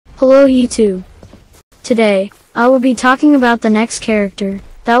Hello YouTube. Today, I will be talking about the next character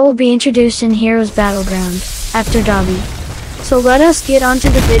that will be introduced in Heroes Battlegrounds after Dabi. So let us get onto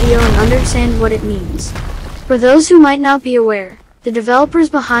the video and understand what it means. For those who might not be aware, the developers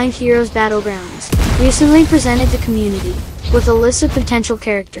behind Heroes Battlegrounds recently presented the community with a list of potential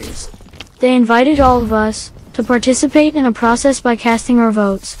characters. They invited all of us to participate in a process by casting our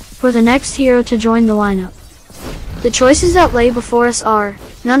votes for the next hero to join the lineup. The choices that lay before us are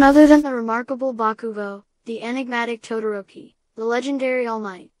none other than the remarkable Bakugo, the enigmatic Todoroki, the legendary All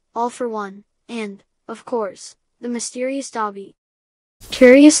Might, All for One, and, of course, the mysterious Dabi.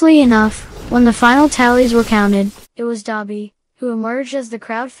 Curiously enough, when the final tallies were counted, it was Dabi who emerged as the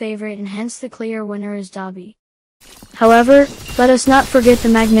crowd favorite, and hence the clear winner is Dabi. However, let us not forget the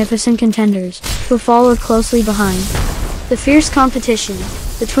magnificent contenders who followed closely behind. The fierce competition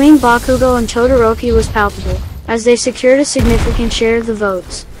between Bakugo and Todoroki was palpable, as they secured a significant share of the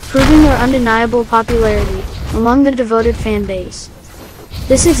votes, proving their undeniable popularity among the devoted fan base.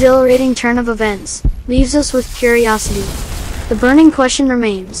 This exhilarating turn of events leaves us with curiosity. The burning question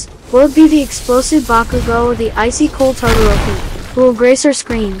remains, will it be the explosive Bakugo or the icy cold Todoroki who will grace our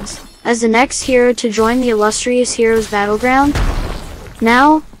screens as the next hero to join the illustrious Heroes Battleground?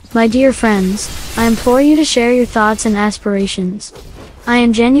 Now, my dear friends, I implore you to share your thoughts and aspirations. I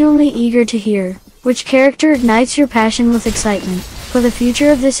am genuinely eager to hear which character ignites your passion with excitement for the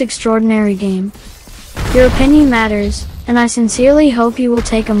future of this extraordinary game. Your opinion matters, and I sincerely hope you will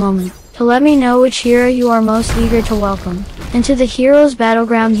take a moment to let me know which hero you are most eager to welcome into the Heroes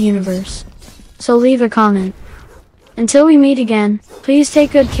Battleground universe. So leave a comment. Until we meet again, please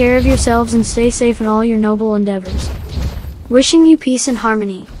take good care of yourselves and stay safe in all your noble endeavors. Wishing you peace and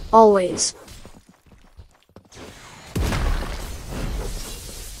harmony, always.